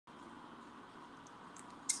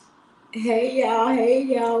Hey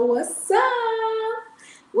y'all, what's up?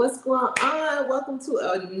 What's going on? Welcome to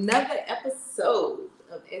another episode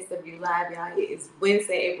of SW Live, y'all. It is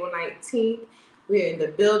Wednesday, April 19th. We're in the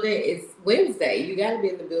building. It's Wednesday. You got to be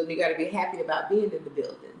in the building. You got to be happy about being in the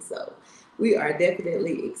building. So we are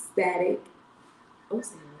definitely ecstatic. I'm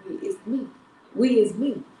saying we is me. We is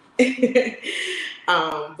me.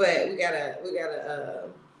 But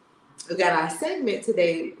we got our segment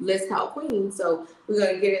today, Let's Talk Queen. So we're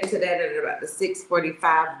gonna get into that at about the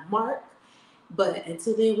 6:45 mark. But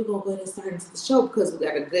until then, we're gonna go ahead and start into the show because we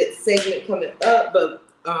got a good segment coming up. But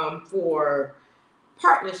for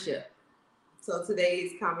partnership. So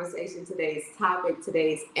today's conversation, today's topic,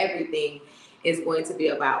 today's everything is going to be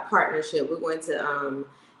about partnership. We're going to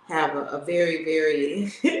have a very,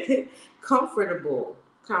 very comfortable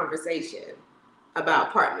conversation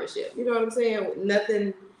about partnership. You know what I'm saying?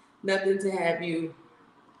 Nothing to have you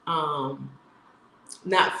um,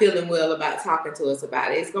 not feeling well about talking to us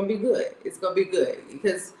about it. It's gonna be good. It's gonna be good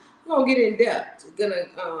because we're gonna get in depth. We're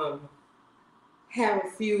gonna have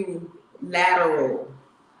a few lateral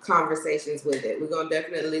conversations with it. We're gonna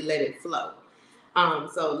definitely let it flow.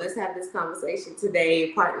 So let's have this conversation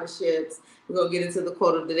today. Partnerships. We're gonna get into the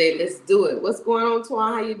quote of the day. Let's do it. What's going on,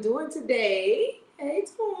 Twan? How you doing today? Hey,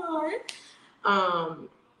 Twan. Um,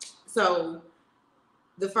 so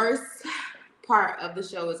the first part of the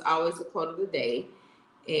show is always the quote of the day,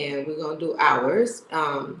 and we're gonna do ours.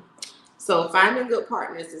 So finding good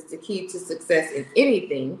partners is the key to success in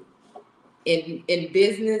anything, in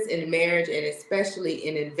business, in marriage, and especially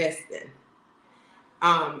in investing.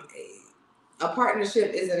 Um, a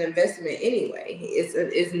partnership is an investment anyway.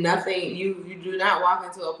 It's nothing. You do not walk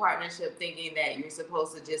into a partnership thinking that you're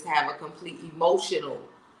supposed to just have a complete emotional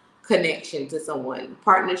connection to someone.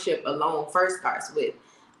 Partnership alone first starts with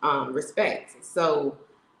respect. So,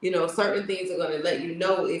 certain things are going to let you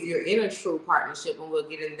know if you're in a true partnership, and we'll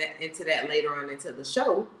get into that later on into the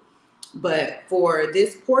show. But for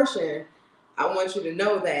this portion, I want you to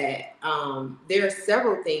know that there are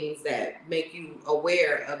several things that make you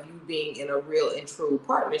aware of you being in a real and true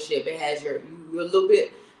partnership. It has you're a little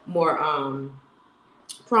bit more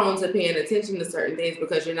prone to paying attention to certain things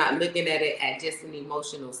because you're not looking at it at just an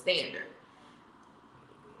emotional standard.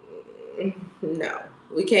 No,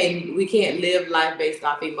 we can't live life based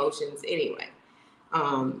off emotions anyway.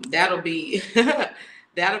 That'll be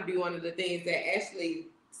that'll be one of the things that actually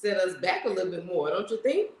set us back a little bit more, don't you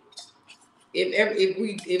think?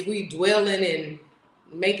 If we dwelling and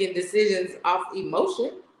making decisions off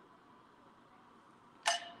emotion,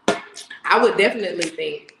 I would definitely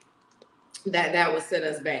think that that would set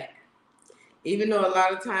us back. Even though a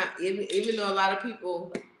lot of time, even though a lot of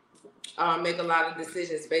people make a lot of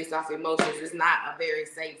decisions based off emotions, it's not a very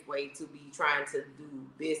safe way to be trying to do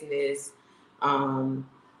business. Um,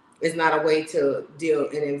 it's not a way to deal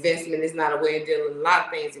in investment. It's not a way to deal with a lot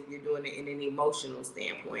of things if you're doing it in an emotional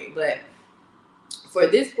standpoint. But for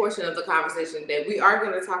this portion of the conversation today, we are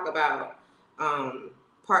going to talk about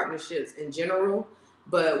partnerships in general,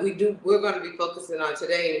 but we're going to be focusing on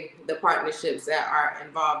today the partnerships that are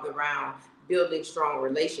involved around building strong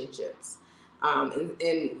relationships,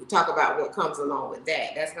 and talk about what comes along with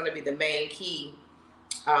that. That's going to be the main key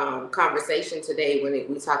conversation today when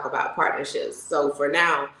we talk about partnerships. So for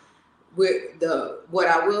now, what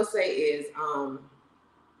I will say is,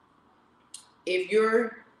 if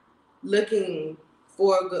you're looking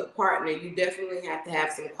for a good partner, you definitely have to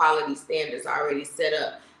have some quality standards already set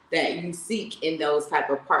up that you seek in those type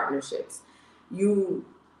of partnerships. You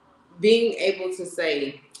being able to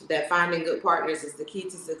say that finding good partners is the key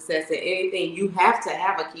to success in anything, you have to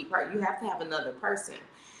have a key partner. You have to have another person.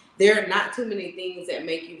 There are not too many things that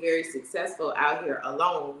make you very successful out here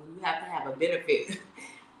alone. You have to have a benefit,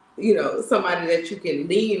 somebody that you can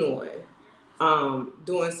lean on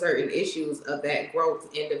doing certain issues of that growth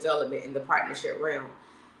and development in the partnership realm.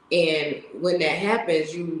 And when that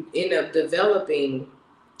happens, you end up developing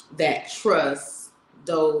that trust,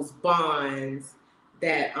 those bonds,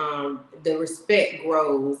 that the respect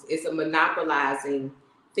grows. It's a monopolizing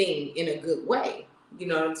thing in a good way. You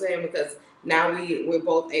know what I'm saying? Because now we're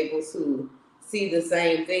both able to see the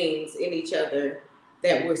same things in each other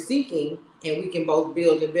that we're seeking, and we can both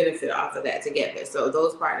build and benefit off of that together. So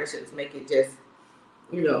those partnerships make it just,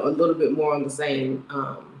 a little bit more on the same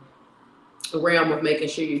realm of making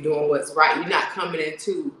sure you're doing what's right. You're not coming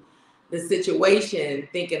into the situation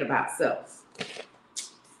thinking about self.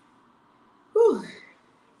 Whew.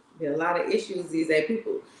 There are a lot of issues these days.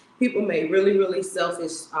 People make really, really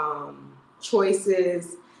selfish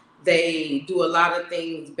choices. They do a lot of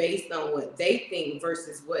things based on what they think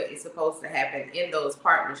versus what is supposed to happen in those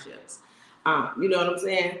partnerships. You know what I'm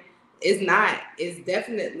saying? it's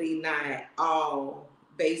definitely not all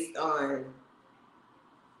based on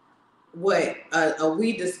what a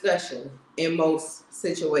we discussion in most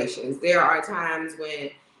situations. There are times when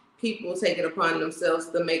people take it upon themselves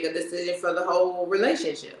to make a decision for the whole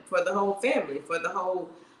relationship, for the whole family, for the whole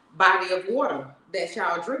body of water that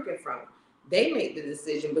y'all drinking from. They make the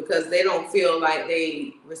decision because they don't feel like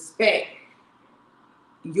they respect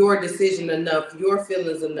your decision enough, your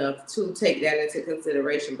feelings enough to take that into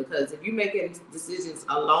consideration. Because if you're making decisions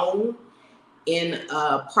alone in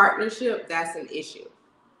a partnership, that's an issue.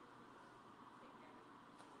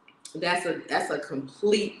 That's a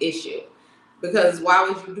complete issue. Because why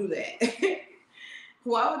would you do that?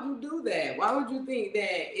 Why would you do that? Why would you think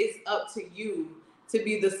that it's up to you to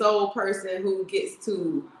be the sole person who gets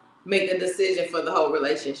to make a decision for the whole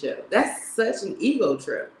relationship? That's such an ego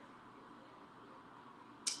trip.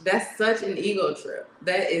 That's such an ego trip.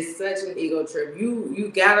 That is such an ego trip.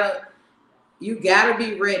 You gotta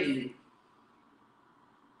be ready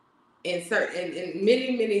in certain in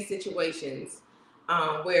many situations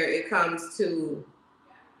where it comes to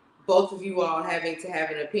both of you all having to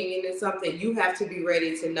have an opinion in something. You have to be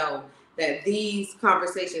ready to know that these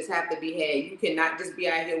conversations have to be had. You cannot just be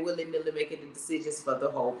out here willy-nilly making the decisions for the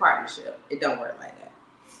whole partnership. It don't work like that.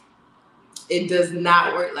 It does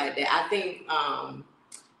not work like that. I think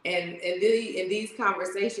and these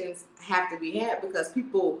conversations have to be had because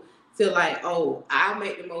people feel like, oh, I'll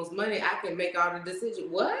make the most money, I can make all the decisions.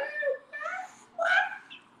 What?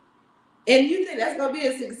 And you think that's gonna be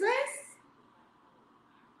a success?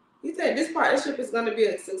 You think this partnership is gonna be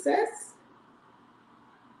a success?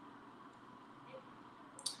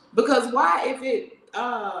 Because why, if it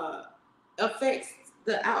affects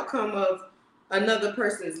the outcome of another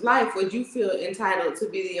person's life, would you feel entitled to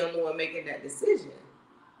be the only one making that decision?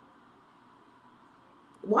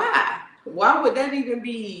 Why? Why would that even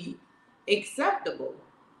be acceptable?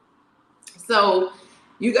 So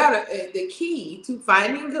you gotta, the key to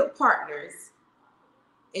finding good partners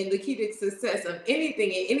and the key to success of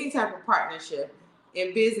anything in any type of partnership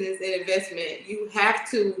in business and investment, you have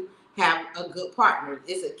to have a good partner.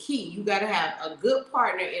 It's a key. You got to have a good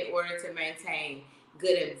partner in order to maintain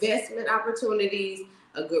good investment opportunities,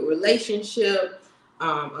 a good relationship,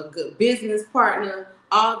 a good business partner.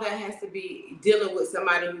 All that has to be dealing with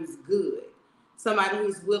somebody who's good, somebody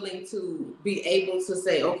who's willing to be able to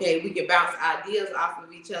say, okay, we can bounce ideas off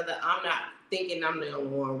of each other. I'm not thinking I'm the only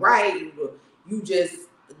one right. You just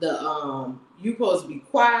you supposed to be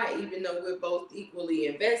quiet, even though we're both equally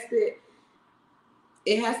invested.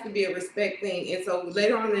 It has to be a respect thing. And so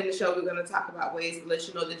later on in the show, we're going to talk about ways to let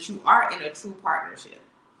you know that you are in a true partnership,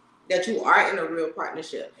 that you are in a real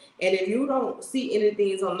partnership. And if you don't see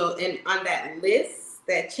anything on that list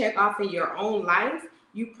that check off in your own life,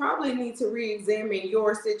 you probably need to re-examine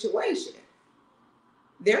your situation.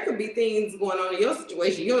 There could be things going on in your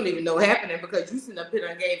situation you don't even know happening because you sitting up here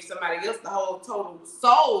and gave somebody else the whole total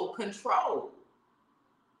soul control.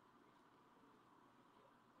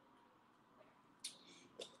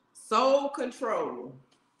 Soul control.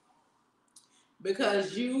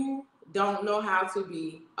 Because you don't know how to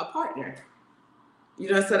be a partner. You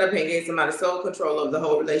don't set up and gave somebody sole control of the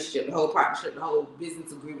whole relationship, the whole partnership, the whole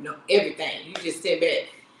business agreement, everything. You just sit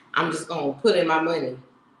back, I'm just going to put in my money.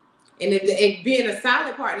 And if being a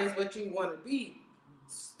silent partner is what you want to be,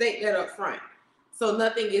 state that up front. So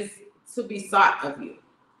nothing is to be sought of you.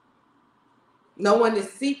 No one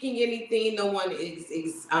is seeking anything. No one is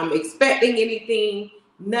expecting anything.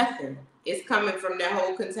 Nothing is coming from that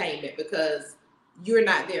whole containment because you're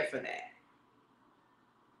not there for that.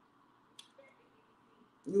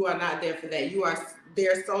 You are not there for that. You are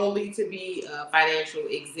there solely to be a financial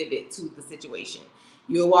exhibit to the situation.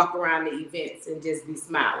 You'll walk around the events and just be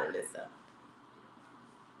smiling and stuff.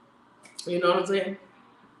 You know what I'm saying?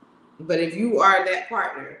 But if you are that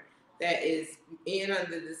partner that is in on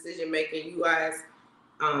the decision making, you guys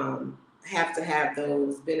have to have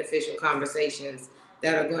those beneficial conversations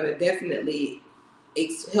that are going to definitely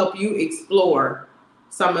help you explore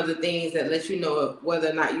some of the things that let you know whether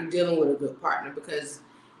or not you're dealing with a good partner.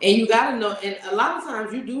 And you got to know, and a lot of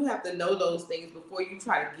times you do have to know those things before you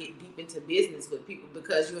try to get deep into business with people,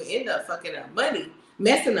 because you'll end up fucking up money,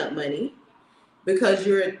 messing up money, because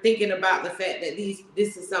you're thinking about the fact that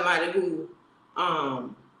this is somebody who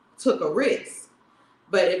took a risk.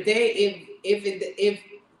 But if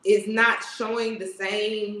it's not showing the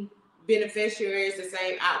same beneficiaries, the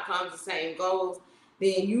same outcomes, the same goals,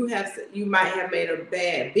 then you might have made a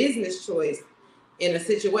bad business choice in a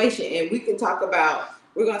situation. And we're going to talk about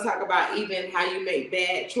even how you make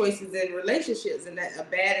bad choices in relationships and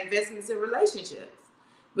bad investments in relationships.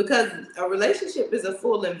 because a relationship is a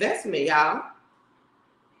full investment, y'all.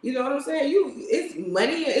 You know what I'm saying? It's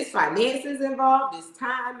money, it's finances involved, it's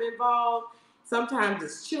time involved. Sometimes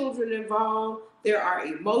it's children involved. There are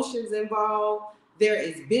emotions involved. There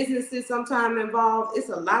is businesses sometimes involved. It's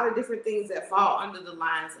a lot of different things that fall under the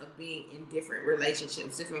lines of being in different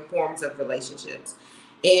relationships, different forms of relationships.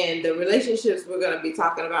 And the relationships we're going to be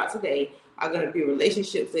talking about today are going to be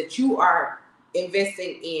relationships that you are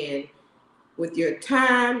investing in with your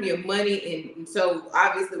time, your money, and so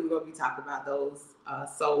obviously we're going to be talking about those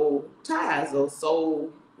soul ties, those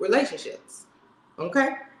soul relationships. Okay,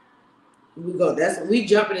 we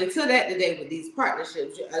jumping into that today with these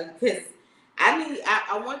partnerships because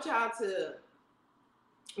I want y'all to.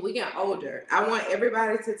 We get older. I want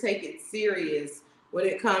everybody to take it serious when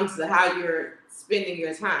it comes to how you're spending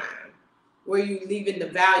your time. Where you leaving the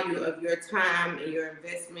value of your time and your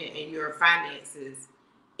investment and your finances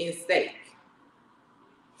in stake.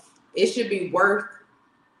 It should be worth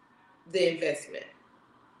the investment.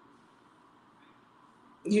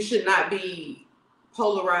 You should not be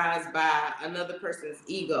polarized by another person's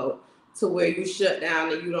ego to where you shut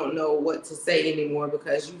down and you don't know what to say anymore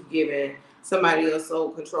because you've given somebody else sole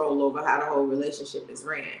control over how the whole relationship is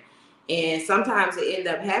ran. And sometimes it ends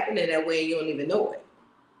up happening that way and you don't even know it.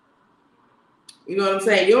 You know what I'm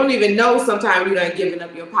saying? You don't even know sometimes you're not giving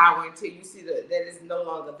up your power until you see that it's no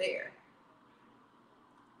longer there.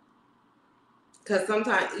 Because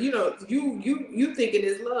sometimes, you thinking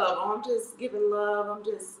it's love. Oh, I'm just giving love. I'm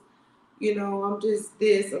just, I'm just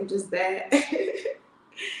this. I'm just that.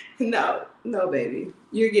 No, baby.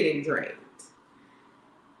 You're getting drained.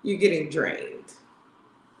 You're getting drained.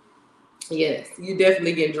 Yes, you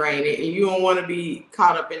definitely get drained. And you don't want to be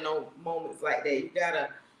caught up in no moments like that.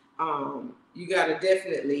 You gotta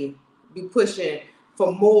definitely be pushing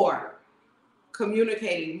for more,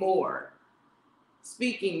 communicating more,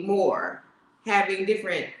 speaking more, having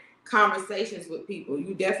different conversations with people.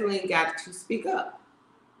 You definitely got to speak up.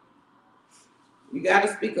 You got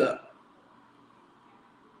to speak up.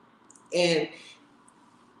 And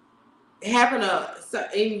having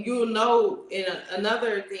and you'll know,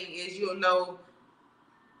 another thing is you'll know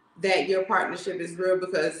that your partnership is real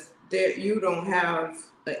because you don't have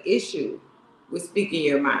an issue with speaking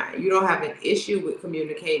your mind. You don't have an issue with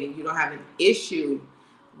communicating. You don't have an issue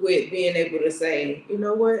with being able to say, you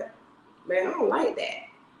know what, man, I don't like that.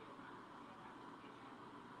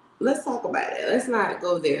 Let's talk about it. Let's not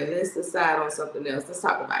go there. Let's decide on something else. Let's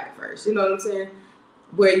talk about it first. You know what I'm saying?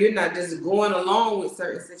 Where you're not just going along with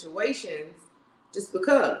certain situations just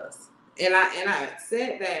because. And I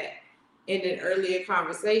said that in an earlier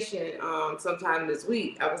conversation sometime this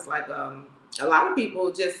week. I was like, a lot of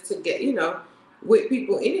people just to get, with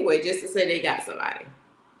people anyway, just to say they got somebody.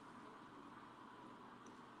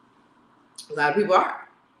 A lot of people are.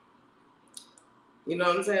 You know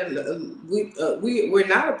what I'm saying? We're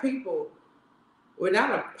not a people. We're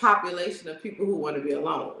not a population of people who want to be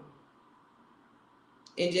alone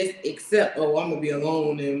and just accept, oh, I'm gonna be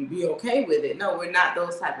alone and be okay with it. No, we're not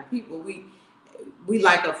those type of people. We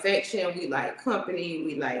like affection. We like company.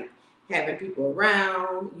 We like having people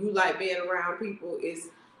around. You like being around people.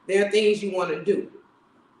 There are things you want to do.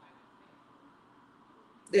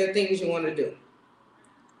 There are things you want to do.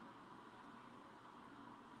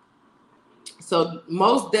 So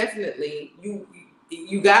most definitely,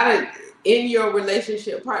 you gotta, in your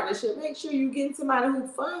relationship partnership, make sure you get somebody who's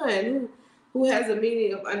fun, who has a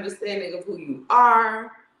meaning of understanding of who you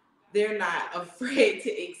are. They're not afraid to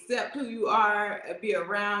accept who you are and be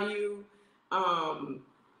around you.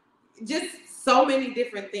 Just so many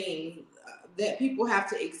different things that people have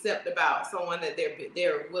to accept about someone that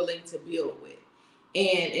they're willing to build with.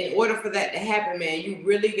 And in order for that to happen, man, you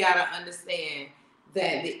really gotta understand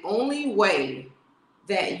that the only way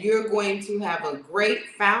that you're going to have a great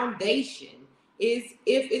foundation is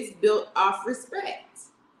if it's built off respect.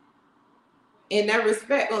 And that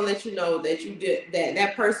respect gonna let you know that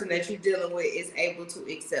that person that you're dealing with is able to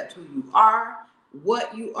accept who you are,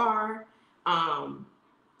 what you are,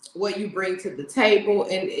 what you bring to the table.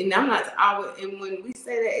 And I'm not always, and when we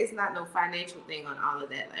say that, it's not no financial thing on all of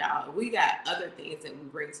that. Like, we got other things that we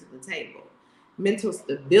bring to the table. Mental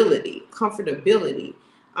stability, comfortability.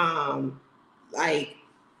 Like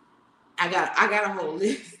I got a whole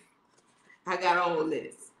list. I got a whole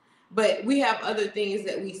list. But we have other things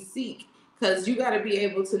that we seek because you got to be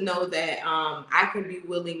able to know that I can be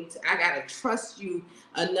willing to, I got to trust you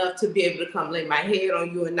enough to be able to come lay my head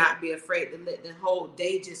on you and not be afraid to let the whole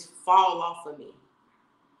day just fall off of me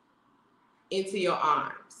into your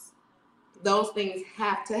arms. Those things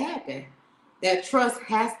have to happen. That trust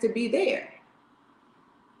has to be there.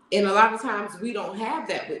 And a lot of times we don't have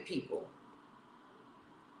that with people.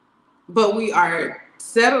 But we are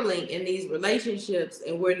settling in these relationships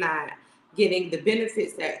and we're not getting the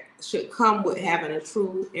benefits that should come with having a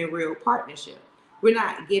true and real partnership. We're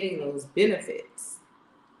not getting those benefits.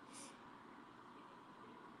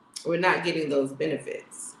 We're not getting those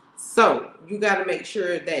benefits. So you got to make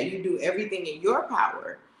sure that you do everything in your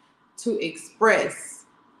power to express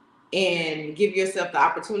and give yourself the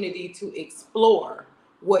opportunity to explore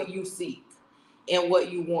what you seek and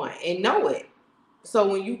what you want and know it. So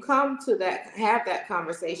when you come to that, have that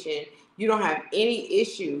conversation, you don't have any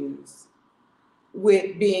issues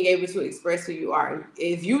with being able to express who you are.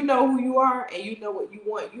 If you know who you are and you know what you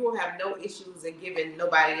want, you will have no issues in giving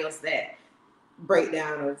nobody else that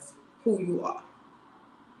breakdown of who you are.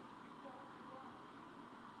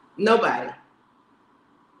 Nobody.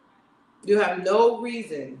 You have no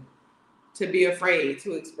reason to be afraid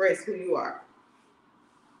to express who you are.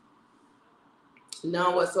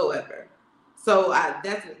 None whatsoever. So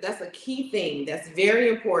that's a key thing. That's very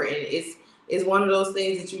important. It's one of those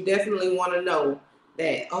things that you definitely want to know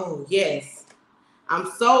that, oh yes,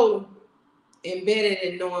 I'm so embedded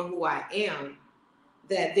in knowing who I am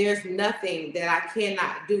that there's nothing that I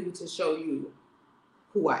cannot do to show you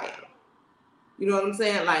who I am. You know what I'm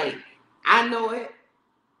saying? Like, I know it.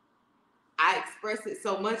 I express it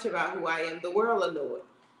so much about who I am, the world will know it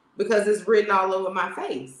because it's written all over my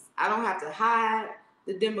face. I don't have to hide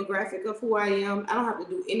the demographic of who I am. I don't have to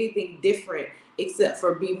do anything different except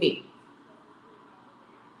for be me.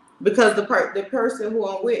 Because the person who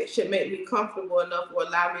I'm with should make me comfortable enough or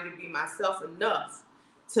allow me to be myself enough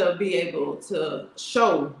to be able to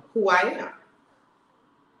show who I am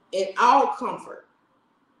in all comfort.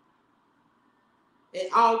 In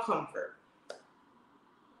all comfort.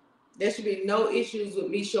 There should be no issues with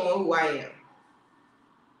me showing who I am.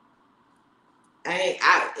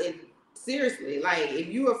 Seriously, like, if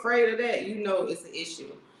you're afraid of that, you know it's an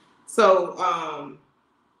issue. So,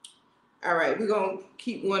 all right, we're going to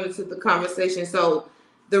keep going into the conversation. So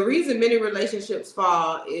the reason many relationships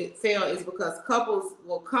fail is because couples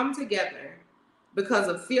will come together because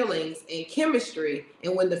of feelings and chemistry.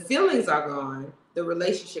 And when the feelings are gone, the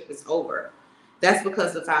relationship is over. That's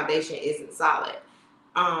because the foundation isn't solid.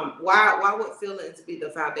 Why would feelings be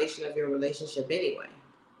the foundation of your relationship anyway?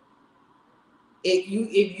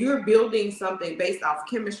 If you're building something based off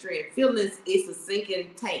chemistry and feelings, it's a sinking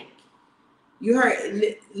tank. You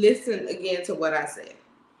heard, listen again to what I said.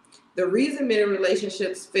 The reason many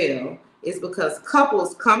relationships fail is because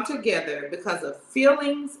couples come together because of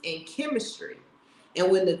feelings and chemistry.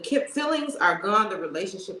 And when the feelings are gone, the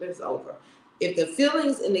relationship is over. If the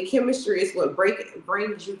feelings and the chemistry is what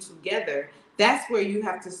brings you together, that's where you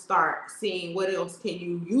have to start seeing what else can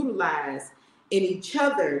you utilize in each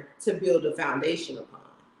other to build a foundation upon.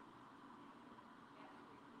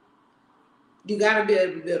 You got to be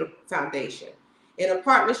able to build a foundation. In a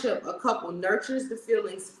partnership, a couple nurtures the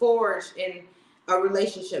feelings forged in a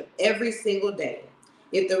relationship every single day.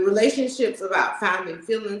 If the relationship's about finding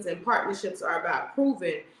feelings and partnerships are about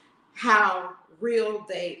proving how real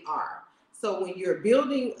they are. So when you're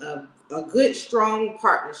building a good, strong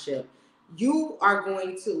partnership, you are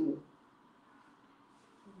going to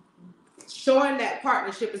building that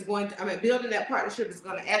partnership is going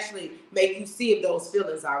to actually make you see if those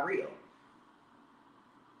feelings are real.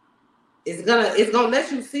 It's gonna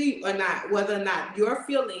let you see or not whether or not your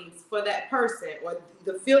feelings for that person or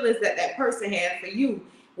the feelings that person has for you,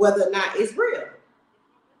 whether or not it's real.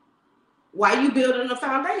 Why you building a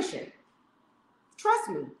foundation? Trust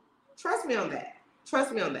me on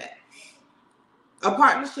that. A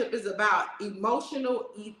partnership is about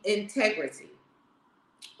emotional integrity.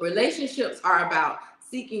 Relationships are about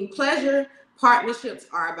seeking pleasure. Partnerships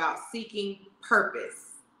are about seeking purpose.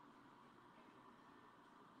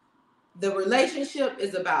 The relationship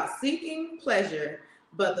is about seeking pleasure,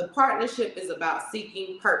 but the partnership is about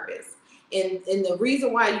seeking purpose. And the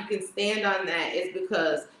reason why you can stand on that is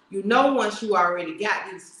because you know once you already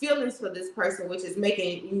got these feelings for this person, which is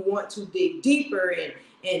making you want to dig deeper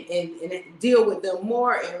and deal with them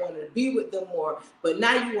more and want to be with them more. But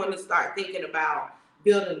now you want to start thinking about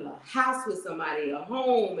building a house with somebody, a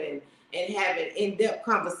home, and having in-depth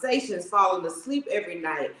conversations, falling asleep every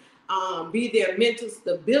night. Be their mental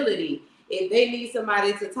stability. If they need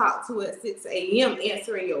somebody to talk to at 6 a.m.,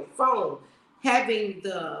 answering your phone, having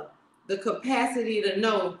the capacity to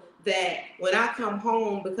know that when I come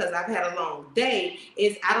home because I've had a long day,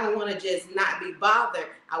 I don't want to just not be bothered.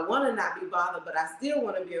 I want to not be bothered, but I still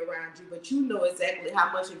want to be around you. But you know exactly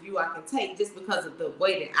how much of you I can take just because of the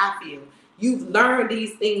way that I feel. You've learned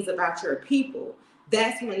these things about your people.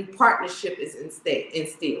 that's when partnership is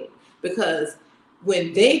instilled. Because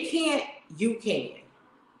when they can't, you can.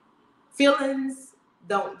 Feelings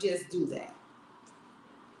don't just do that.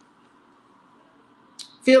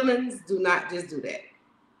 Feelings do not just do that.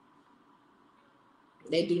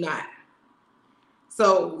 They do not.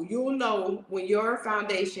 So you'll know when your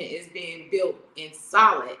foundation is being built and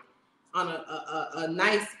solid on a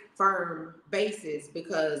nice, firm basis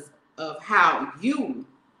because of how you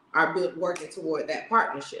are built working toward that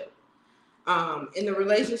partnership. In the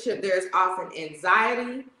relationship, there's often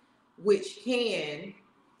anxiety, which can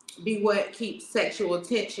be what keeps sexual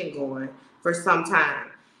tension going for some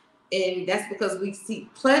time. And that's because we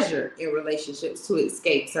seek pleasure in relationships to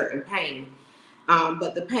escape certain pain.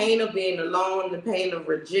 But the pain of being alone, the pain of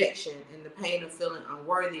rejection, and the pain of feeling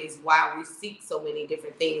unworthy is why we seek so many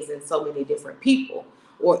different things in so many different people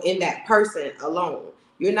or in that person alone.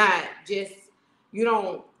 You're not just, you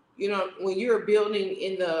don't, when you're building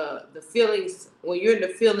in the feelings, when you're in the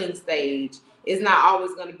feeling stage, it's not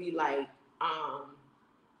always going to be like,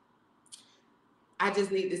 I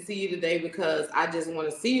just need to see you today because I just want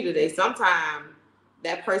to see you today. Sometimes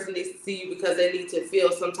that person needs to see you because they need to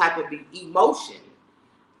feel some type of emotion.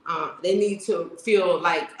 They need to feel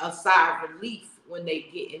like a sigh of relief when they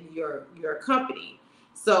get in your company.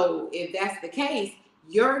 So if that's the case,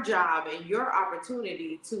 your job and your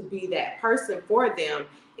opportunity to be that person for them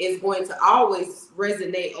is going to always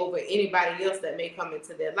resonate over anybody else that may come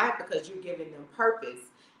into their life because you're giving them purpose.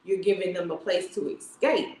 You're giving them a place to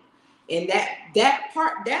escape. And that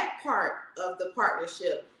part of the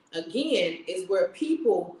partnership, again, is where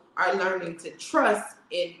people are learning to trust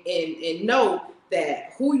and know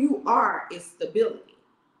that who you are is stability.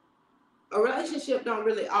 A relationship don't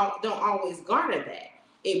always garner that.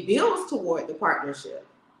 It builds toward the partnership.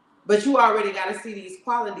 But you already got to see these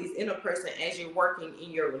qualities in a person as you're working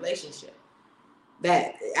in your relationship.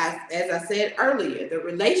 That, as I said earlier, the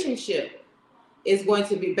relationship is going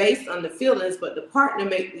to be based on the feelings, but the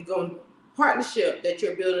partnership that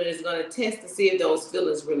you're building is going to test to see if those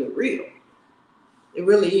feelings really real. It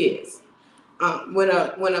really is. When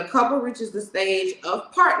a couple reaches the stage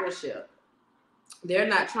of partnership, they're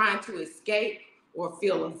not trying to escape or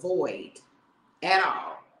fill a void at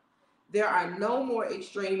all. There are no more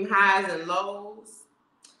extreme highs and lows.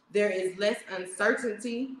 There is less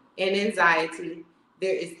uncertainty and anxiety.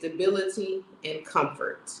 There is stability and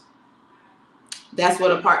comfort. That's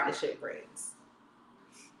what a partnership brings.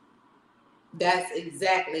 That's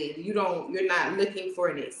exactly, you're not looking for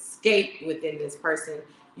an escape within this person,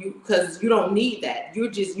 because you don't need that. You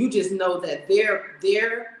just know that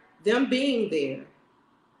them being there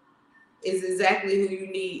is exactly who you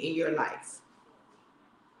need in your life,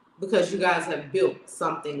 because you guys have built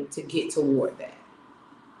something to get toward that.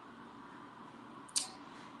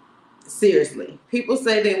 Seriously, people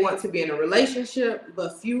say they want to be in a relationship,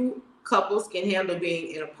 but few couples can handle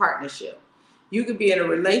being in a partnership. You could be in a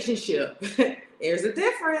relationship. There's a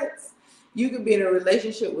difference. You could be in a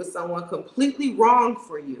relationship with someone completely wrong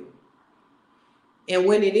for you. And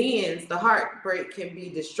when it ends, the heartbreak can be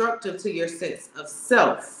destructive to your sense of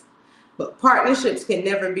self. But partnerships can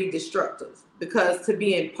never be destructive, because to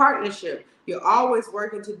be in partnership, you're always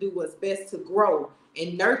working to do what's best to grow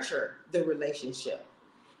and nurture the relationship.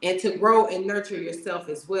 And to grow and nurture yourself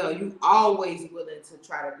as well. You always willing to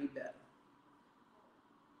try to be better.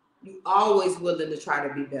 You always willing to try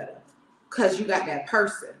to be better, because you got that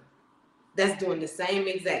person that's doing the same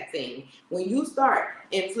exact thing. When you start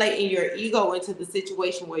inflating your ego into the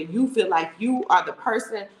situation where you feel like you are the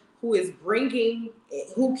person who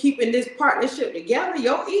keeping this partnership together,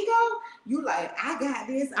 your ego, you like, I got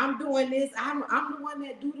this, I'm doing this, I'm the one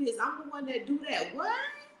that do this, I'm the one that do that. What?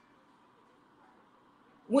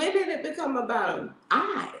 When did it become about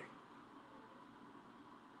I?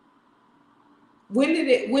 When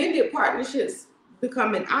did partnerships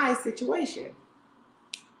become an I situation?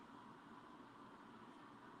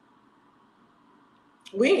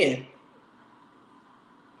 When?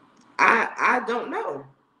 I don't know.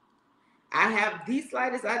 I have the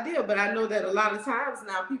slightest idea, but I know that a lot of times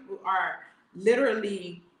now people are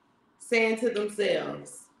literally saying to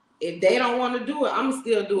themselves, if they don't want to do it, I'm gonna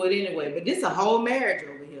still do it anyway. But this is a whole marriage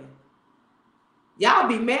over here. Y'all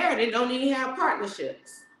be married and don't even have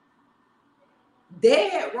partnerships.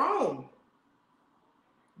 Dead wrong.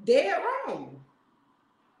 Dead wrong.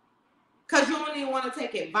 Because you don't even want to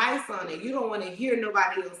take advice on it. You don't want to hear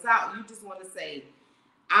nobody else out. You just want to say,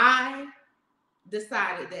 I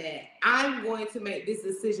decided that I'm going to make this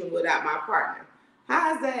decision without my partner.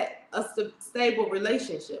 How is that a stable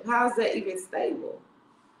relationship? How is that even stable?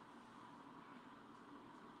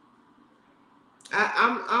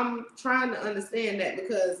 I'm trying to understand that,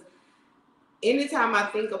 because anytime I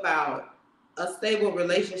think about a stable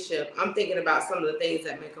relationship, I'm thinking about some of the things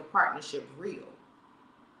that make a partnership real.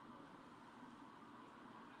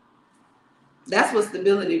 That's what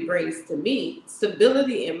stability brings to me.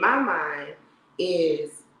 Stability in my mind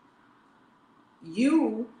is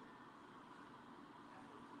you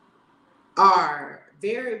are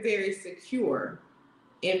very, very secure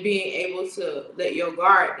in being able to let your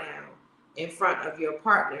guard down in front of your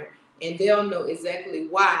partner, and they'll know exactly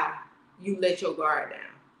why you let your guard down.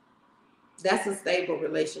 That's a stable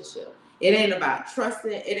relationship. It ain't about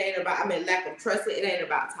trusting. It ain't about, lack of trusting. It ain't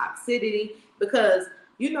about toxicity, because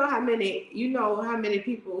you know how many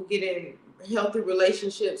people get in healthy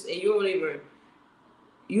relationships and you don't even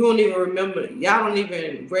remember. Y'all don't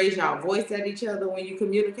even raise y'all voice at each other when you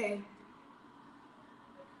communicate.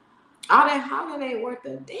 All that hollering ain't worth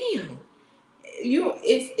a damn.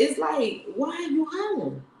 It's like, why are you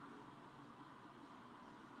hollering?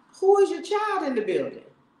 Who is your child in the building?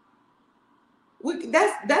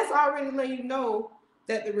 That's already letting you know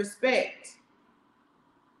that the respect.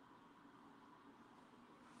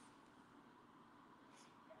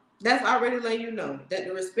 That's already letting you know that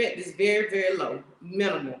the respect is very, very low,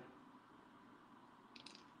 minimal.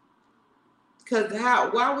 Cause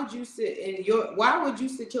why would you sit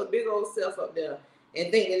your big old self up there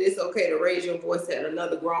and think that it's okay to raise your voice at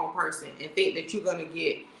another grown person and think that you're gonna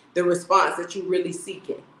get the response that you're really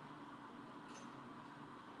seeking?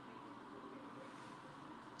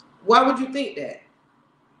 Why would you think that?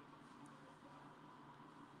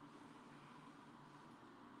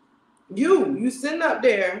 You sitting up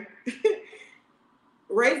there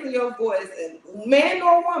raising your voice, and man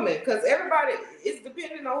or woman, because everybody is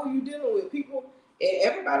depending on who you're dealing with. People,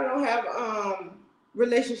 everybody don't have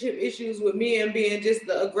relationship issues with men being just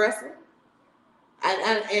the aggressor.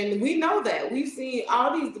 And we know that. We've seen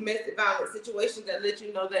all these domestic violence situations that let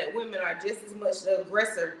you know that women are just as much the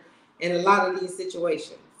aggressor in a lot of these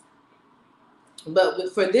situations.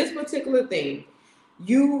 But for this particular thing,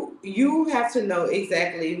 you have to know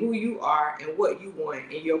exactly who you are and what you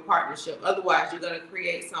want in your partnership. Otherwise, you're going to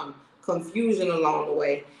create some confusion along the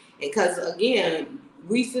way. Because again,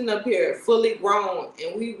 we sitting up here fully grown,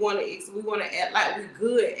 and we want to act like we're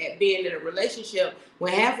good at being in a relationship,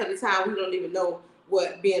 when half of the time we don't even know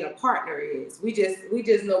what being a partner is. We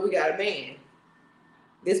just know we got a man.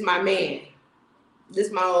 This my man. This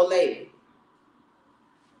my old lady.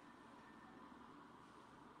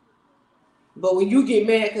 But when you get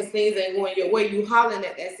mad because things ain't going your way, you hollering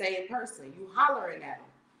at that same person. You hollering at them.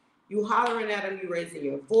 You hollering at them. You raising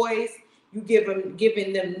your voice. You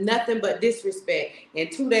giving them nothing but disrespect.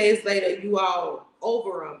 And 2 days later, you all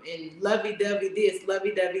over them and lovey-dovey this,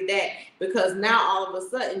 lovey-dovey that, because now all of a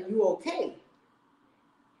sudden you okay.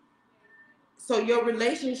 So your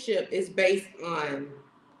relationship is based on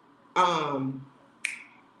um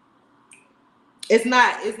it's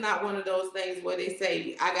not one of those things where they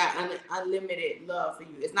say I got unlimited love for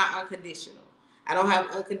you. It's not unconditional. I don't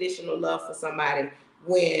have unconditional love for somebody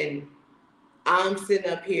when I'm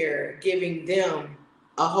sitting up here giving them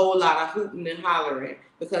a whole lot of hooting and hollering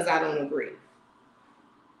because I don't agree.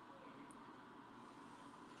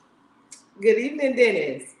 Good evening,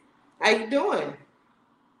 Dennis. How you doing?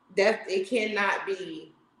 That it cannot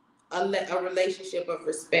be a relationship of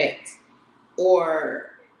respect, or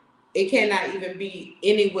it cannot even be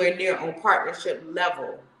anywhere near on partnership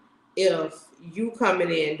level if you coming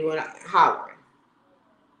in doing hollering.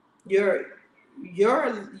 Your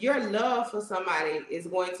your love for somebody is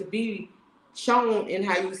going to be shown in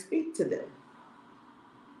how you speak to them.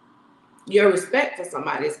 Your respect for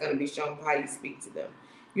somebody is going to be shown by how you speak to them.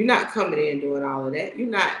 You're not coming in doing all of that. You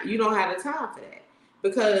don't have the time for that,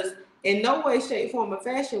 because in no way, shape, form, or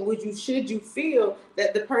fashion should you feel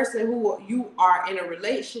that the person who you are in a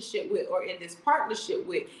relationship with or in this partnership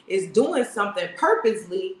with is doing something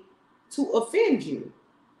purposely to offend you.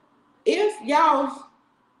 If y'all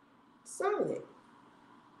solid,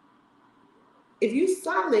 if you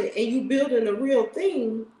solid and you building a real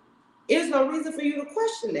thing, there's no reason for you to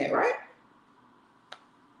question that, right?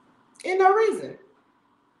 Ain't no reason.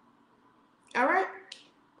 All right.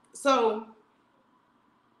 So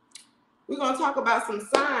we're going to talk about some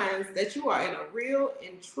signs that you are in a real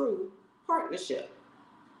and true partnership.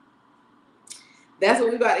 That's what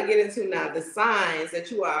we're about to get into now. The signs that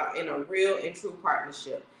you are in a real and true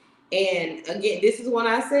partnership. And again, this is what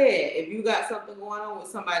I said. If you got something going on with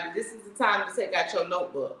somebody, this is the time to take out your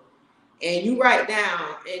notebook and you write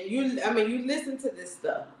down, and you listen to this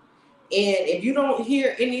stuff. And if you don't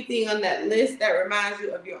hear anything on that list that reminds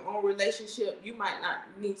you of your own relationship, you might not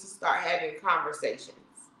need to start having conversations.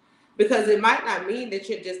 Because it might not mean that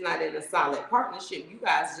you're just not in a solid partnership. You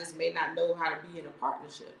guys just may not know how to be in a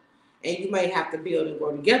partnership. And you may have to build and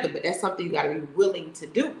grow together, but that's something you got to be willing to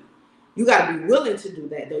do. You got to be willing to do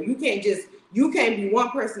that, though. You can't be one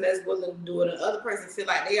person that's willing to do it and the other person feel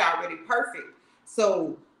like they already perfect.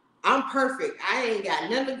 So I'm perfect. I ain't got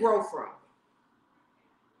nothing to grow from.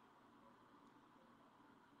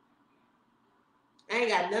 I ain't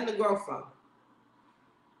got nothing to grow from.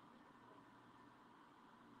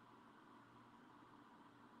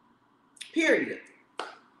 Period.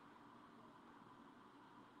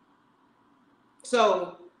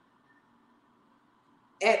 So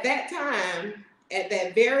at that time, at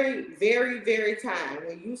that very, very, very time,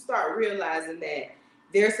 when you start realizing that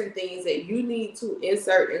there's some things that you need to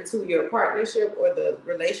insert into your partnership or the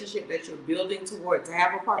relationship that you're building toward to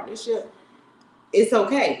have a partnership, it's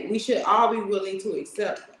okay. We should all be willing to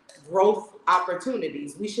accept growth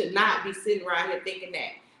opportunities. We should not be sitting around here thinking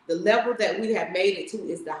that the level that we have made it to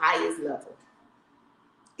is the highest level.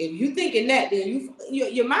 If you thinking that, then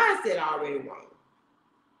your mindset already wrong.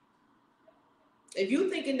 If you're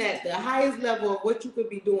thinking that the highest level of what you could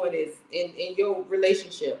be doing is in your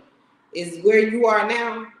relationship is where you are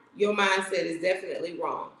now, your mindset is definitely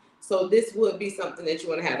wrong. So this would be something that you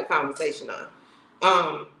want to have a conversation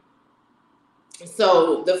on.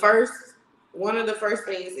 So one of the first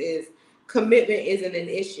things is commitment isn't an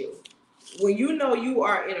issue. When you know you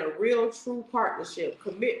are in a real true partnership,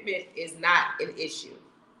 commitment is not an issue.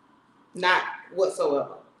 Not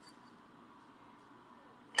whatsoever.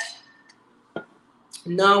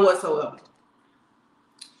 None whatsoever.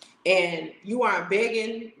 And you aren't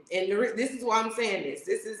begging, and this is why I'm saying this.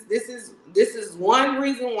 This is one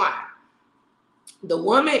reason why the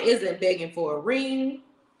woman isn't begging for a ring.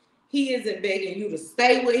 He isn't begging you to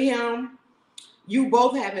stay with him. You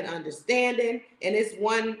both have an understanding, and it's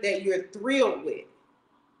one that you're thrilled with.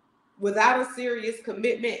 Without a serious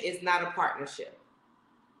commitment, it's not a partnership.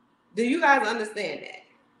 Do you guys understand that?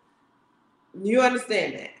 You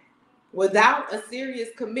understand that? Without a serious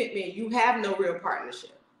commitment, you have no real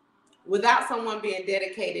partnership. Without someone being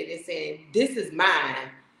dedicated and saying, this is mine,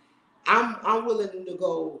 I'm willing to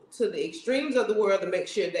go to the extremes of the world to make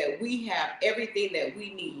sure that we have everything that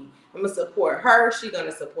we need. I'm going to support her. She's going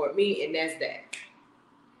to support me. And that's that.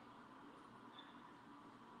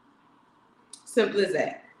 Simple as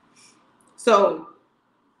that. So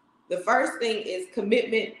the first thing is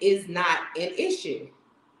commitment is not an issue.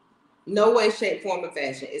 No way, shape, form, or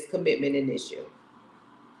fashion is commitment an issue.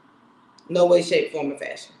 No way, shape, form, or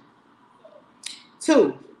fashion.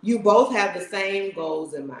 2, you both have the same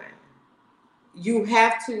goals in mind. You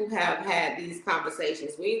have to have had these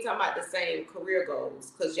conversations. We ain't talking about the same career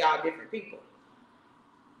goals because y'all different people.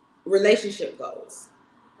 Relationship goals.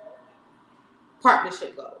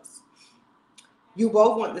 Partnership goals. You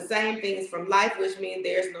both want the same things from life, which means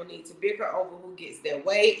there's no need to bicker over who gets their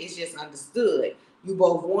way. It's just understood. You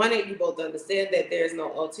both want it. You both understand that there's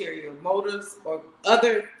no ulterior motives or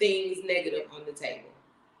other things negative on the table.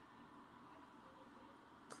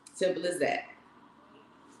 Simple as that.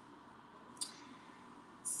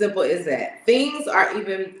 Simple as that. Things are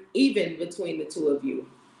even between the two of you.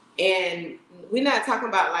 And we're not talking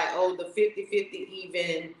about like, oh, the 50-50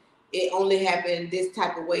 even, it only happened this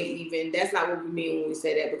type of way even. That's not what we mean when we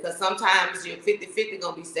say that, because sometimes your 50-50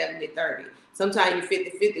 gonna be 70-30. Sometimes your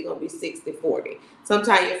 50-50 gonna be 60-40.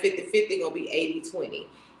 Sometimes your 50-50 gonna be 80-20.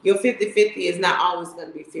 Your 50-50 is not always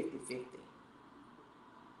gonna be 50-50.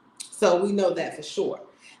 So we know that for sure.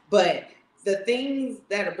 But the things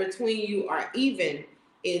that are between you are even.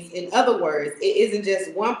 Is, in other words, it isn't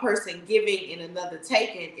just one person giving and another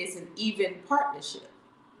taking. It's an even partnership.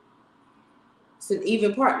 It's an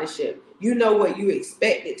even partnership. You know what you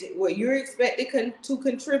expected to, what you're expected to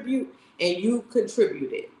contribute, and you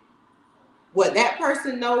contributed. What that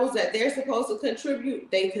person knows that they're supposed to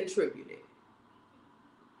contribute, they contributed.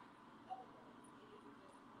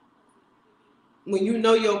 When you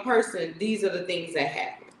know your person, these are the things that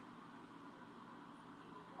happen.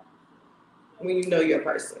 When you know your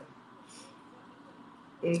person.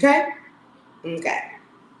 Okay? Okay.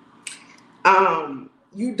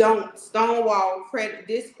 You don't stonewall,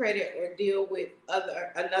 discredit, or deal with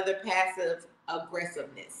another passive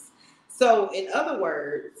aggressiveness. So, in other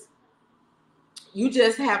words, you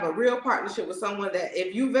just have a real partnership with someone that,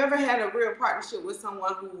 if you've ever had a real partnership with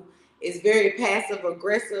someone who is very passive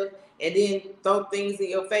aggressive and then throw things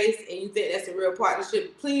in your face, and you think that's a real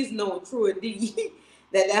partnership, please know, true indeed,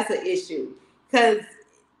 that that's an issue. Because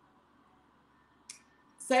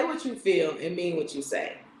say what you feel and mean what you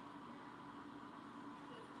say.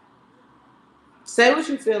 Say what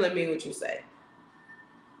you feel and mean what you say.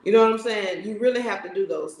 You know what I'm saying? You really have to do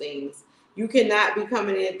those things. You cannot be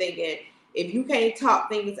coming in thinking if you can't talk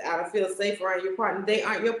things out or feel safe around your partner, they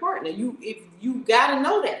aren't your partner. You gotta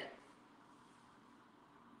know that.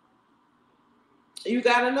 You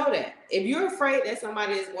gotta know that. If you're afraid that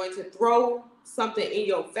somebody is going to throw something in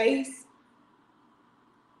your face,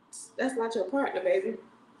 that's not your partner, baby.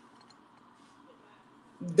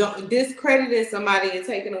 Don't discrediting somebody and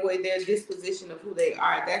taking away their disposition of who they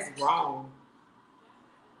are. That's wrong.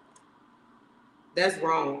 That's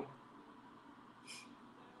wrong.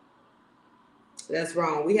 That's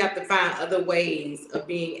wrong. We have to find other ways of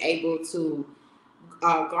being able to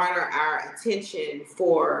garner our attention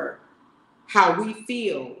for how we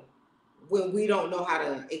feel when we don't know how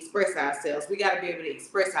to express ourselves. We got to be able to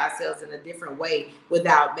express ourselves in a different way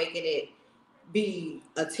without making it be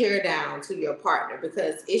a tear down to your partner,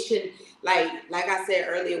 because it should, like I said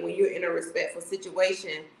earlier, when you're in a respectful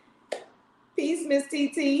situation, peace, Miss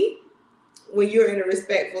TT. When you're in a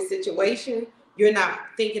respectful situation, you're not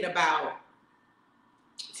thinking about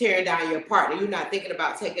tearing down your partner. You're not thinking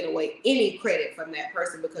about taking away any credit from that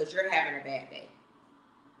person because you're having a bad day.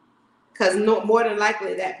 Because more than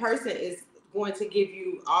likely, that person is going to give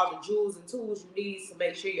you all the jewels and tools you need to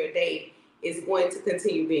make sure your day is going to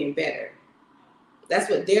continue being better. That's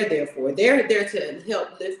what they're there for. They're there to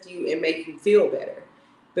help lift you and make you feel better,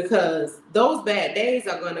 because those bad days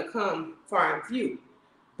are going to come far and few.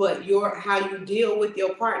 But how you deal with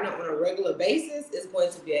your partner on a regular basis is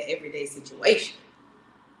going to be an everyday situation.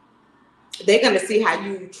 They're going to see how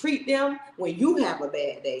you treat them when you have a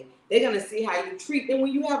bad day. They're going to see how you treat them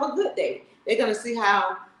when you have a good day. They're going to see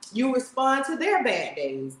how you respond to their bad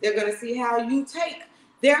days. They're going to see how you take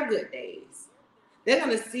their good days. They're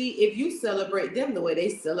going to see if you celebrate them the way they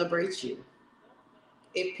celebrate you.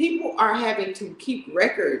 If people are having to keep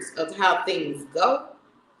records of how things go,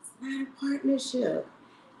 it's not a partnership.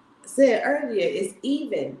 I said earlier, it's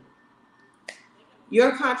even.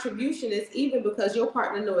 Your contribution is even because your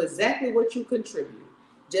partner knows exactly what you contribute,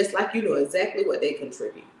 just like you know exactly what they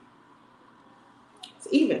contribute. It's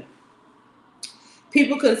even.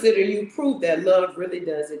 People consider you proof that love really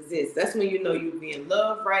does exist. That's when you know you're being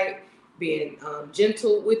loved right, being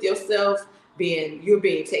gentle with yourself, you're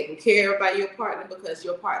being taken care of by your partner, because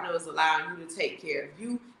your partner is allowing you to take care of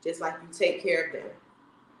you just like you take care of them.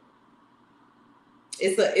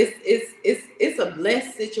 It's a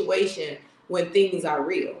blessed situation when things are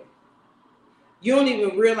real. You don't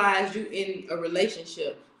even realize you in a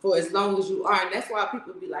relationship for as long as you are. And that's why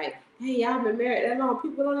people be like, hey, y'all been married that long.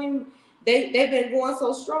 People don't even, they've been going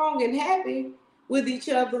so strong and happy with each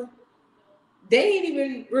other. They ain't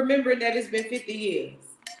even remembering that it's been 50 years.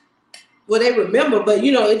 Well, they remember, but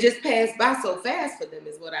it just passed by so fast for them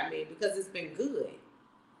is what I mean, because it's been good.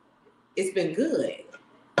 It's been good.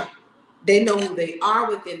 They know who they are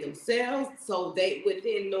within themselves. So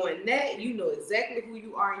within knowing that, you know exactly who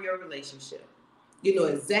you are in your relationship. You know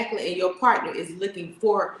exactly, and your partner is looking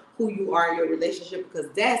for who you are in your relationship,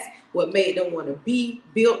 because that's what made them want to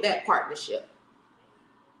build that partnership.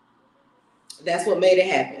 That's what made it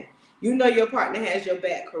happen. You know your partner has your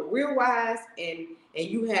back career-wise, and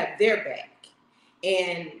you have their back.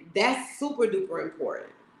 And that's super duper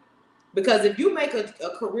important. Because if you make a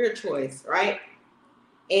career choice, right,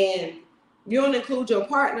 and you don't include your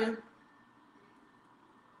partner,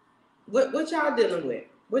 what y'all dealing with?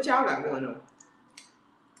 What y'all got going on?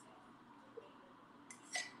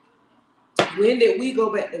 When did we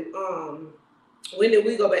go back to I? When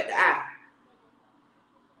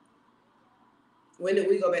did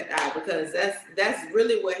we go back to I? Because that's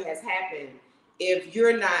really what has happened. If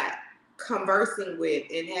you're not conversing with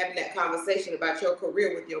and having that conversation about your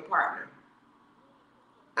career with your partner.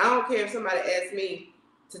 I don't care if somebody asks me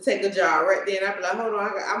to take a job right then. I'll be like, hold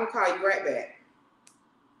on, I'm gonna call you right back.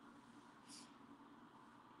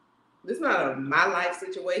 This is not my life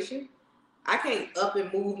situation. I can't up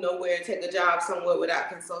and move nowhere and take a job somewhere without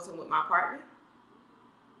consulting with my partner.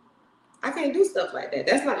 I can't do stuff like that.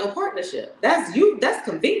 That's not no partnership. That's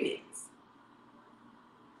convenience.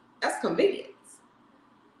 That's convenience.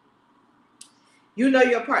 You know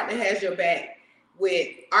your partner has your back with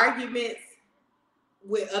arguments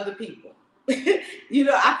with other people.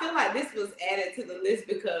 I feel like this was added to the list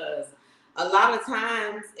because a lot of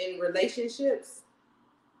times in relationships,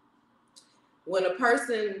 when a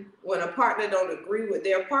partner don't agree with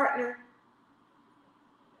their partner,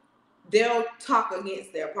 they'll talk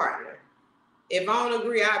against their partner. If I don't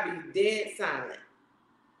agree, I'll be dead silent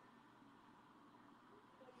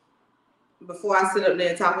before I sit up there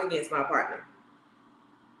and talk against my partner.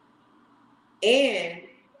 And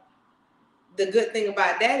the good thing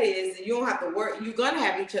about that is you don't have to work. You're gonna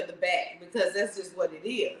have each other back because that's just what it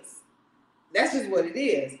is. That's just what it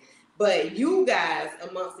is. But you guys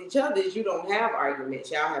amongst each other, you don't have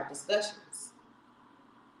arguments. Y'all have discussions.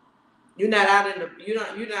 You're not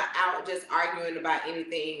out just arguing about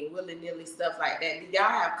anything willy-nilly stuff like that. Y'all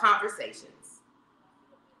have conversations.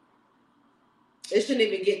 It shouldn't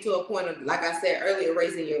even get to a point of, like I said earlier,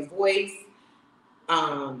 raising your voice,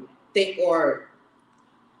 think or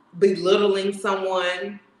belittling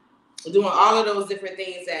someone, doing all of those different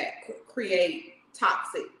things that create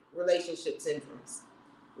toxic relationship syndromes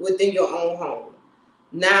within your own home.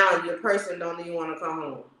 Now your person don't even want to come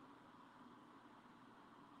home.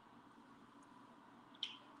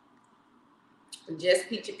 Just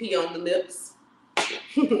peachy pea on the lips.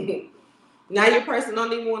 Now your person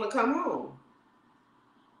don't even want to come home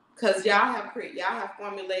because y'all have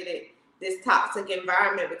formulated this toxic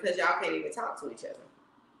environment because y'all can't even talk to each other.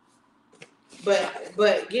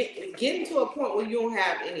 But getting to a point where you don't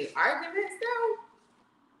have any arguments though,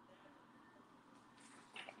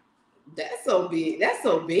 that's so big. That's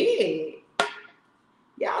so big.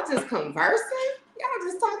 Y'all just conversing. Y'all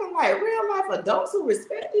just talking like real life adults who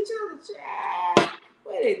respect each other. Child.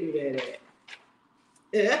 Where they do that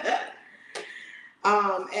at?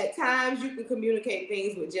 At times you can communicate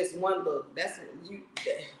things with just one look. That's what you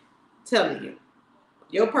telling you.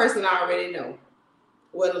 Your person already know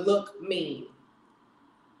what a look means.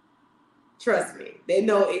 Trust me, they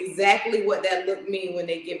know exactly what that look means when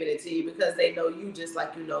they giving it to you because they know you just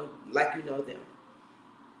like you know them.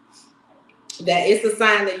 That it's a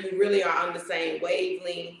sign that you really are on the same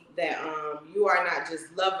wavelength. That you are not just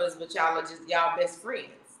lovers, but y'all are just y'all best friends.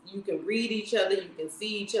 You can read each other, you can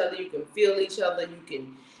see each other, you can feel each other. You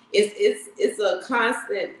can. It's a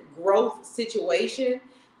constant growth situation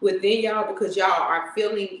within y'all because y'all are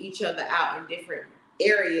filling each other out in different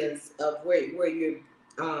areas of where you're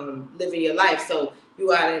living your life. So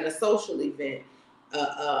you are at a social event,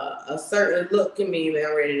 a certain look can mean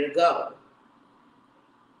they're ready to go.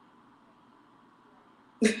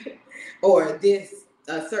 Or this,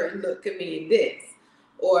 a certain look can mean this.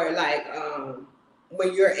 Or like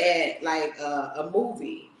when you're at like a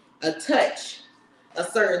movie, a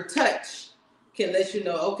certain touch can let you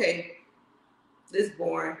know, okay, this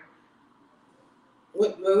boring.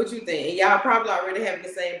 What you think? And y'all probably already having the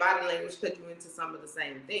same body language because you into some of the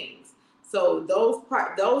same things. So those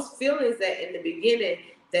feelings that in the beginning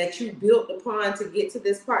that you built upon to get to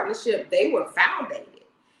this partnership, they were founded.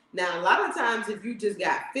 Now a lot of times if you just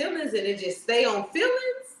got feelings and it just stay on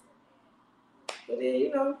feelings, but then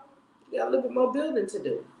you got a little bit more building to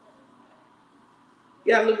do.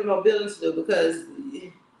 You got a little bit more building to do because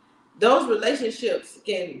those relationships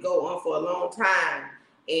can go on for a long time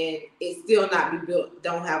and it still not be built,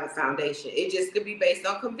 don't have a foundation. It just could be based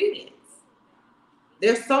on convenience.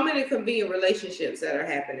 There's so many convenient relationships that are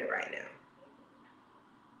happening right now.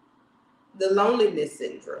 The loneliness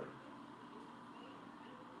syndrome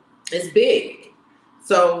is big.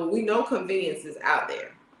 So we know convenience is out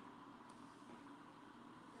there.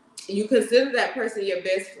 You consider that person your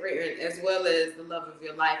best friend as well as the love of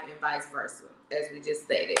your life and vice versa, as we just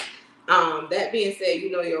stated. That being said,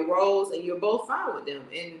 you know your roles and you're both fine with them.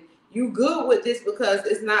 And you good with this because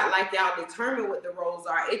it's not like y'all determine what the roles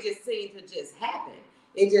are. It just seemed to just happen.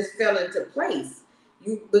 It just fell into place.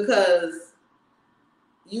 Because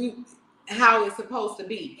how it's supposed to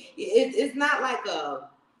be. It's not like a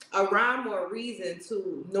rhyme or a reason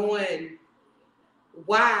to knowing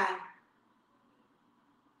why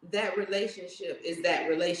that relationship is that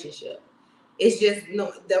relationship. It's just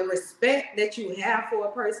the respect that you have for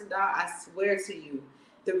a person, dog. I swear to you,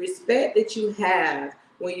 the respect that you have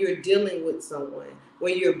when you're dealing with someone,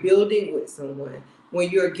 when you're building with someone,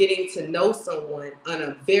 when you're getting to know someone on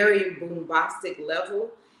a very bombastic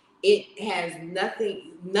level, it has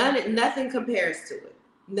nothing compares to it.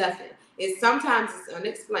 Nothing. Sometimes it's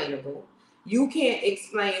unexplainable. You can't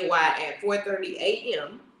explain why at 4:30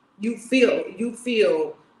 a.m. you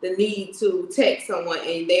feel the need to text someone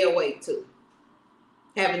and they're awake too,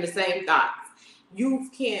 having the same thoughts. You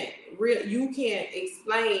can't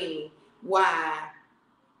explain why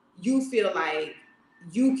you feel like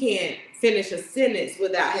you can't finish a sentence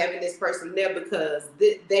without having this person there because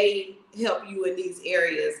they help you in these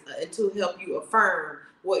areas to help you affirm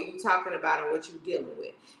what you're talking about and what you're dealing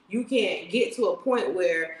with. You can't get to a point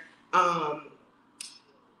where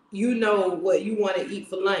you know what you want to eat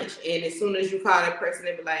for lunch, and as soon as you call that person,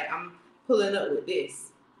 they be like, I'm pulling up with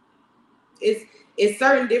this. It's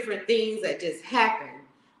certain different things that just happen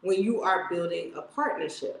when you are building a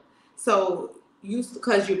partnership. So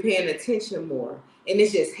because you're paying attention more, And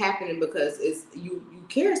it's just happening because it's you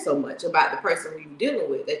care so much about the person who you're dealing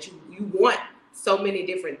with that you want so many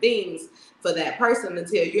different things for that person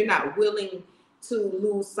until you're not willing to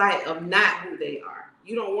lose sight of not who they are.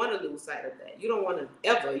 You don't want to lose sight of that. You don't want to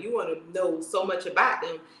ever. You want to know so much about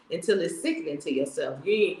them until it's sickening to yourself.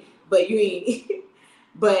 You ain't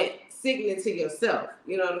but sickening to yourself.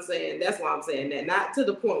 You know what I'm saying? That's why I'm saying that. Not to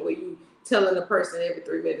the point where you telling a person every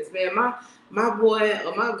 3 minutes, man, my boy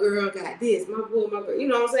or my girl got this, my boy, my girl. You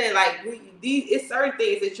know what I'm saying? Like it's certain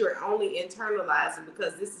things that you're only internalizing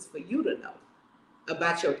because this is for you to know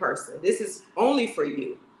about your person. This is only for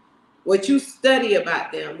you. What you study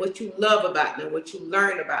about them, what you love about them, what you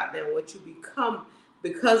learn about them, what you become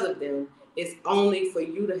because of them is only for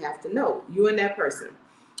you to have to know. You and that person.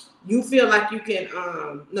 You feel like you can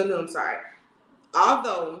I'm sorry.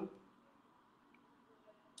 Although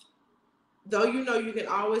you know you can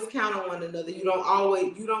always count on one another, you don't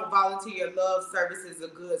volunteer your love, services, or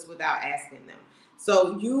goods without asking them.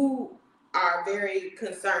 So you are very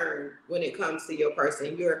concerned when it comes to your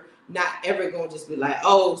person. You're not ever going to just be like,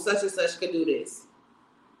 oh, such and such could do this.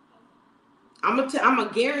 I'm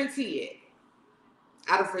gonna guarantee it.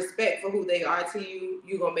 Out of respect for who they are to you,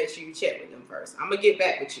 you're gonna make sure you check with them first. I'm gonna get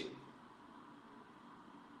back with you.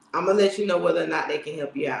 I'm gonna let you know whether or not they can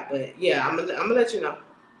help you out. But yeah, I'm gonna let you know.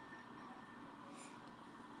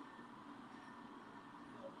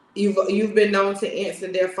 You've been known to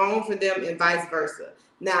answer their phone for them and vice versa.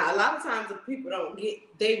 Now, a lot of times if people don't get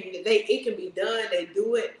it can be done, they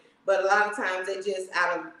do it, but a lot of times they just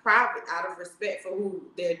out of respect for who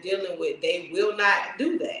they're dealing with, they will not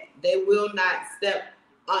do that. They will not step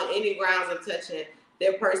on any grounds of touching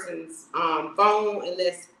their person's phone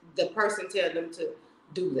unless the person tells them to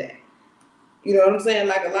do that. You know what I'm saying?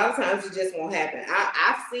 Like a lot of times it just won't happen.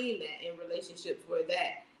 I've seen that in relationships where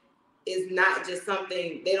that is not just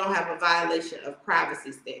something, they don't have a violation of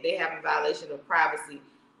privacy. They have a violation of privacy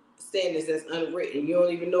standards that's unwritten. You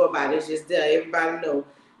don't even know about it. It's just there. Everybody know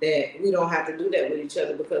that we don't have to do that with each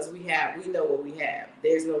other because we know what we have.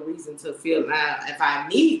 There's no reason to feel if I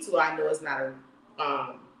need to, I know it's not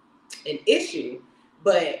an issue,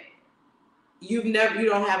 but you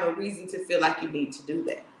don't have a reason to feel like you need to do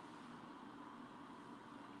that.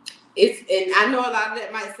 And I know a lot of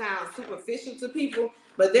that might sound superficial to people,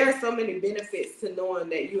 but there are so many benefits to knowing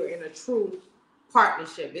that you're in a true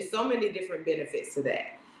partnership. There's so many different benefits to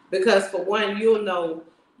that. Because for one, you'll know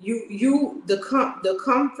the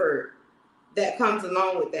comfort that comes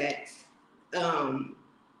along with that.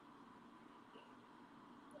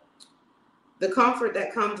 The comfort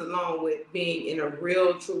that comes along with being in a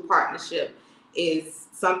real true partnership is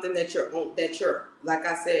something that you're like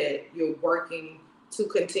I said, you're working to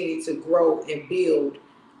continue to grow and build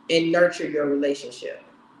and nurture your relationship.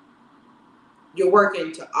 You're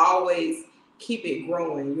working to always keep it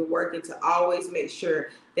growing. You're working to always make sure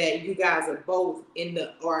that you guys are both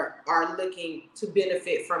are looking to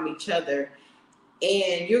benefit from each other.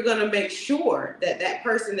 And you're going to make sure that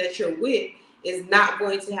person that you're with is not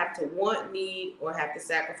going to have to want, need, or have to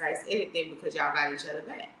sacrifice anything because y'all got each other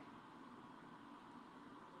back.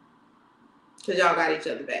 Because y'all got each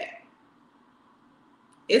other back.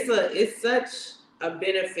 It's such a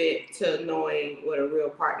benefit to knowing what a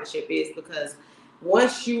real partnership is, because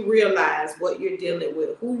once you realize what you're dealing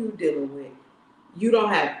with, who you're dealing with, you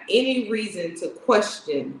don't have any reason to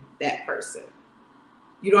question that person.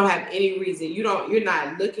 You don't have any reason. You're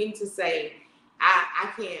not looking to say,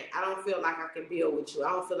 I don't feel like I can build with you.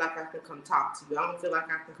 I don't feel like I can come talk to you. I don't feel like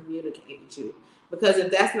I can communicate with you. Because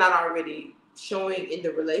if that's not already showing in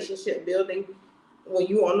the relationship building, when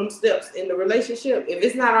you on them steps in the relationship, if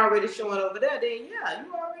it's not already showing over there, then yeah,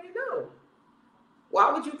 you already know.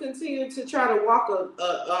 Why would you continue to try to walk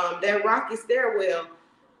that rocky stairwell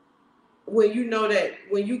when you know that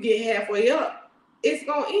when you get halfway up, it's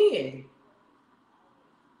gonna end?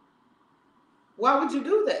 Why would you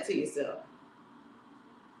do that to yourself?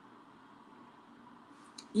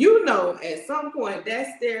 You know, at some point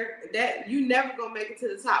that you never gonna make it to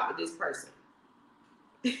the top with this person.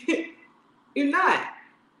 You're not.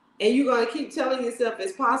 And you're going to keep telling yourself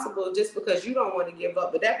it's possible just because you don't want to give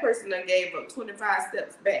up. But that person done gave up 25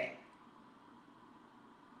 steps back.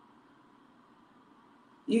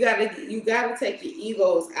 You gotta take your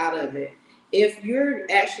egos out of it. If you're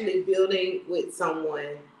actually building with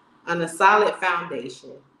someone on a solid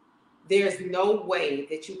foundation, there's no way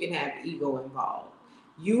that you can have ego involved.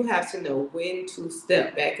 You have to know when to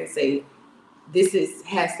step back and say,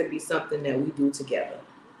 has to be something that we do together.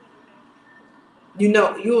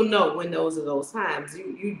 You'll know when those are those times.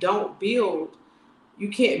 You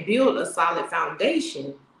can't build a solid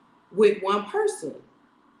foundation with one person.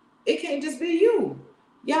 It can't just be you.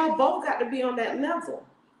 Y'all both got to be on that level.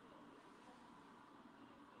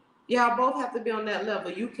 Y'all both have to be on that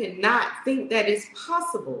level. You cannot think that it's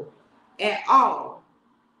possible at all.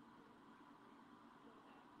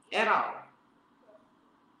 At all.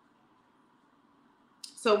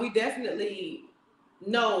 So we definitely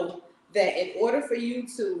know that in order for you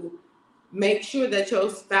to make sure that your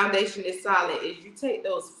foundation is solid, is you take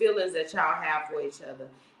those feelings that y'all have for each other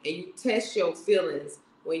and you test your feelings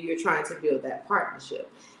when you're trying to build that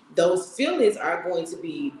partnership. Those feelings are going to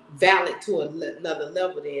be valid to another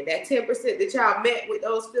level. Then that 10% that y'all met with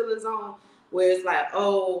those feelings on, where it's like,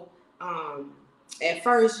 oh, at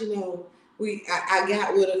first, you know, I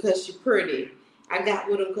got with her because she's pretty. I got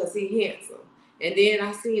with him because he handsome. And then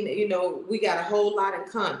I seen that, you know, we got a whole lot in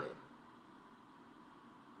common.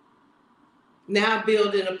 Now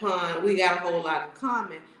building upon, we got a whole lot in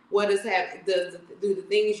common. What does do the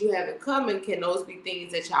things you have in common, can those be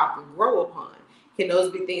things that y'all can grow upon? Can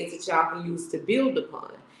those be things that y'all can use to build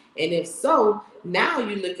upon? And if so, now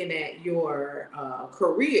you're looking at your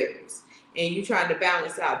careers and you're trying to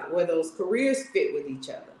balance out where those careers fit with each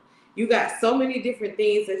other. You got so many different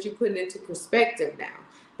things that you're putting into perspective now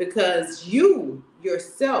because you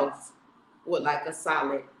yourself would like a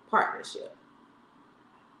solid partnership.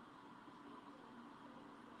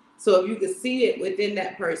 So if you can see it within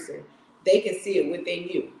that person, they can see it within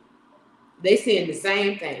you. They seeing the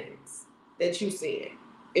same things that you seeing.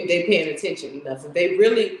 If they paying attention enough, if they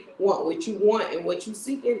really want what you want and what you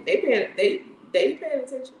seeking, they paying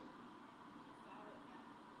attention.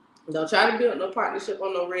 Don't try to build no partnership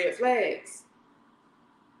on no red flags.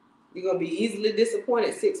 You're gonna be easily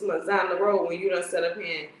disappointed 6 months down the road when you done set up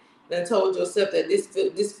here and told yourself that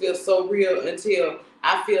this feels so real until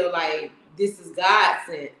I feel like this is God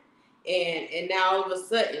sent. And now all of a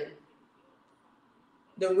sudden,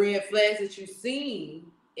 the red flags that you've seen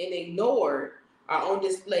and ignored are on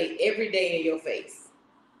display every day in your face.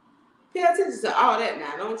 Pay attention to all that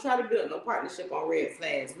now. Don't try to build no partnership on red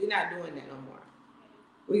flags. We're not doing that no more.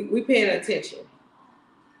 We paying attention.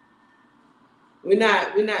 We're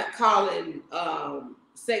not calling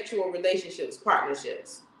sexual relationships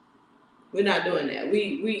partnerships. We're not doing that.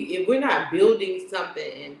 If we're not building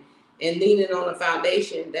something and leaning on a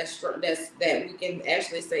foundation that we can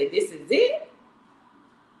actually say this is it.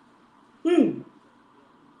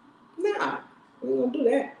 Nah, we ain't gonna do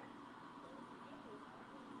that.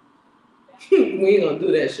 We ain't gonna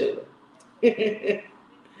do that, sugar.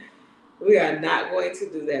 We are not going to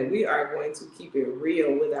do that. We are going to keep it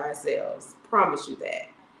real with ourselves. Promise you that.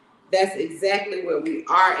 That's exactly where we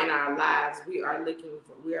are in our lives. We are looking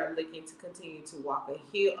to continue to walk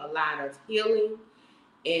a line of healing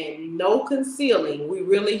and no concealing. We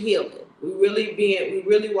really healing. We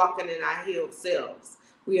really walking in our healed selves.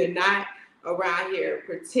 We are not around here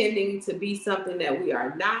pretending to be something that we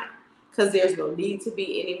are not, because there's no need to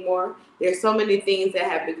be anymore. There's so many things that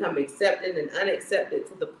have become accepted and unaccepted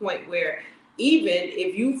to the point where even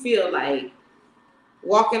if you feel like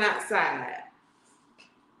walking outside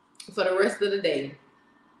for the rest of the day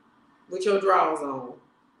with your drawers on,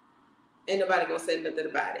 ain't nobody gonna say nothing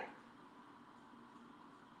about it.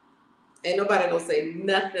 Ain't nobody gonna say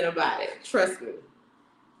nothing about it. Trust me.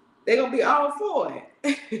 They're gonna be all for it.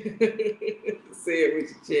 Say it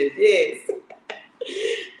with your chest. Yes.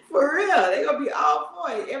 For real. They're gonna be all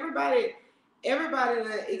for it. Everybody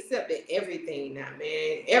accepted everything now,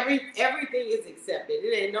 man. Everything is accepted.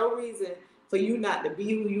 It ain't no reason for you not to be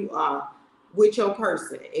who you are with your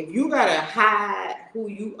person. If you gotta hide who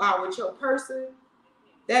you are with your person,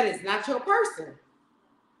 that is not your person.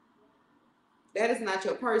 That is not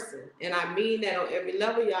your person. And I mean that on every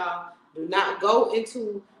level, y'all. Do not go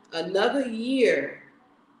into another year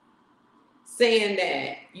saying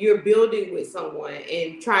that you're building with someone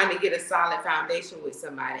and trying to get a solid foundation with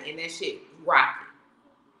somebody and that shit rocking.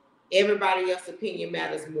 Everybody else's opinion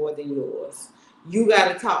matters more than yours. You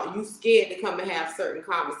got to talk. You scared to come and have certain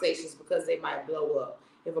conversations because they might blow up.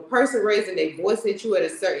 If a person raising their voice at you at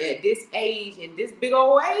this age, and this big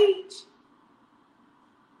old age,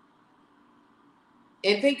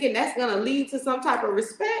 and thinking that's going to lead to some type of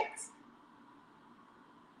respect,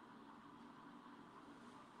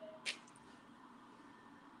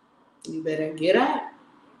 you better get up.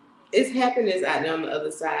 It's happiness out there on the other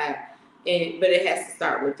side, but it has to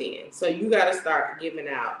start within. So you got to start giving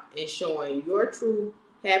out and showing your true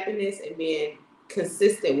happiness and being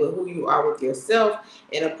consistent with who you are with yourself.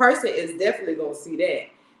 And a person is definitely going to see that.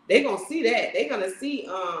 They're going to see that. They're going to see,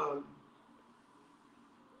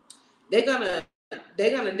 they're going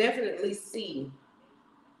to definitely see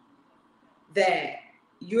that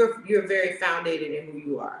you're very founded in who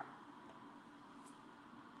you are.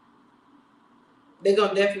 They're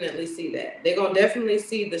going to definitely see that. They're going to definitely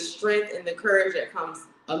see the strength and the courage that comes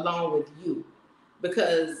along with you,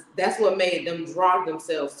 because that's what made them draw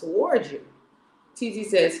themselves towards you. TT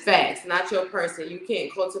says, facts, not your person. You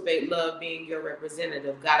can't cultivate love being your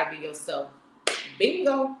representative. Gotta be yourself.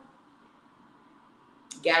 Bingo.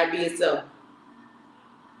 Gotta be yourself.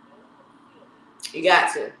 You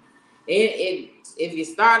got to. And if you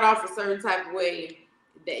start off a certain type of way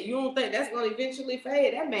that you don't think that's going to eventually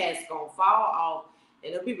fade, that mask going to fall off.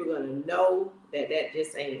 And the people are going to know that that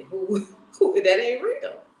just ain't who that ain't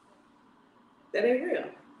real. That ain't real.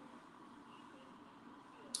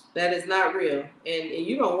 That is not real. And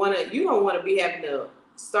you don't want to be having to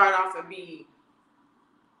start off and be,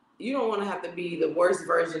 you don't want to have to be the worst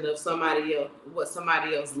version of somebody else, what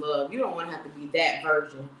somebody else loves. You don't want to have to be that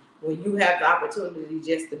version when you have the opportunity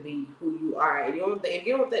just to be who you are. And if you don't think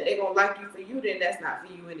they're going to like you for you, then that's not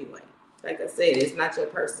for you anyway. Like I said, it's not your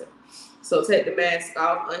person. So take the mask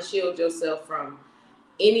off, unshield yourself from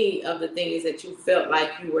any of the things that you felt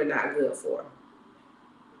like you were not good for.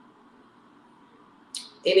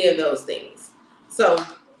 Any of those things. So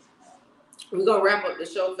we're going to wrap up the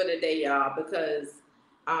show for today, y'all, because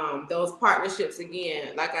those partnerships,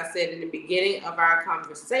 again, like I said in the beginning of our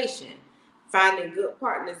conversation, finding good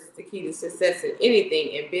partners is the key to success in anything,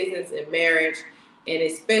 in business, in marriage, and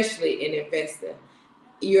especially in investing.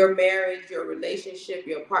 Your marriage, your relationship,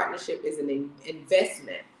 your partnership is an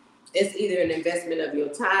investment. It's either an investment of your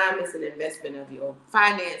time, it's an investment of your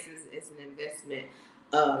finances, it's an investment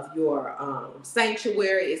of your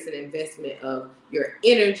sanctuary, it's an investment of your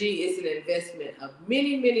energy, it's an investment of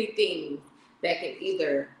many, many things that can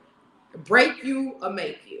either break you or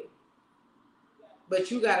make you.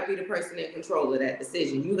 But you got to be the person in control of that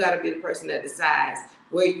decision. You got to be the person that decides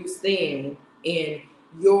where you stand in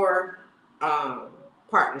your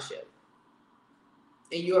partnership,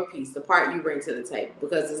 in your piece, the part you bring to the table.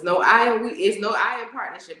 Because it's no I in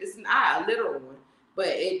partnership. It's an I, a literal one, but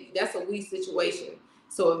that's a we situation.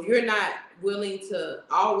 So if you're not willing to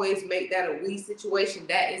always make that a we situation,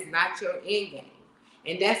 that is not your end game,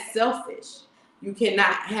 and that's selfish. You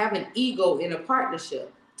cannot have an ego in a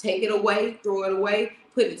partnership. Take it away, throw it away,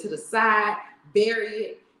 put it to the side, bury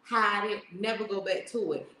it, hide it, never go back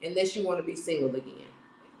to it unless you want to be single again.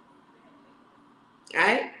 All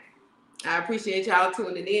right? I appreciate y'all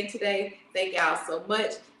tuning in today. Thank y'all so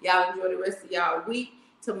much. Y'all enjoy the rest of y'all week.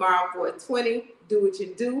 Tomorrow 420, do what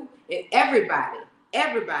you do. And everybody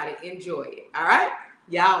enjoy it. All right?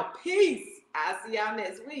 Y'all, peace. I'll see y'all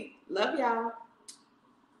next week. Love y'all.